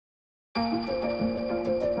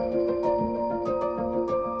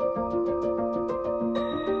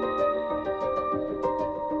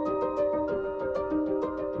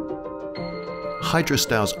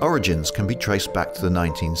origins can be traced back to the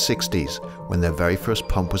 1960s, when their very first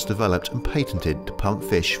pump was developed and patented to pump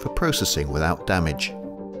fish for processing without damage.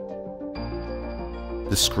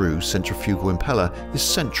 The screw centrifugal impeller is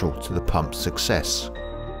central to the pump's success.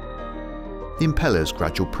 The impeller's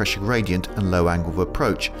gradual pressure gradient and low angle of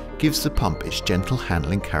approach gives the pump its gentle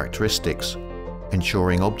handling characteristics,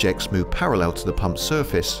 ensuring objects move parallel to the pump's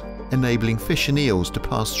surface, enabling fish and eels to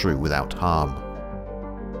pass through without harm.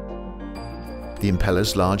 The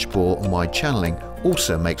impeller's large bore and wide channeling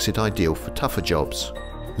also makes it ideal for tougher jobs.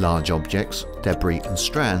 Large objects, debris and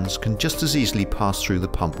strands can just as easily pass through the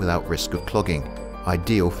pump without risk of clogging,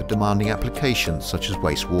 ideal for demanding applications such as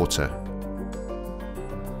wastewater.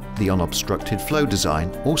 The unobstructed flow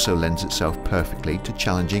design also lends itself perfectly to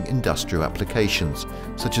challenging industrial applications,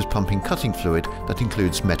 such as pumping cutting fluid that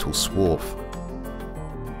includes metal swarf.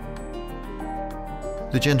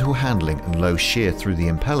 The gentle handling and low shear through the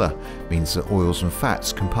impeller means that oils and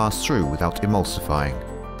fats can pass through without emulsifying.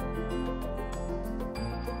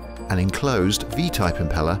 An enclosed V-type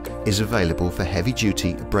impeller is available for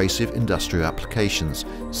heavy-duty abrasive industrial applications,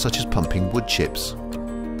 such as pumping wood chips.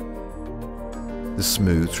 The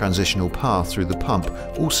smooth transitional path through the pump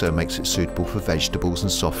also makes it suitable for vegetables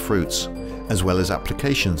and soft fruits, as well as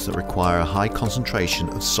applications that require a high concentration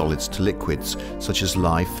of solids to liquids, such as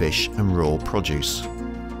live fish and raw produce.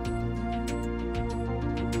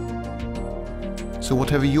 So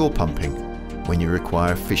whatever you're pumping, when you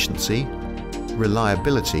require efficiency,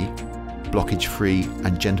 reliability, blockage-free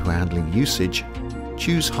and gentle handling usage,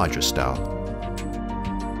 choose Hidrostal.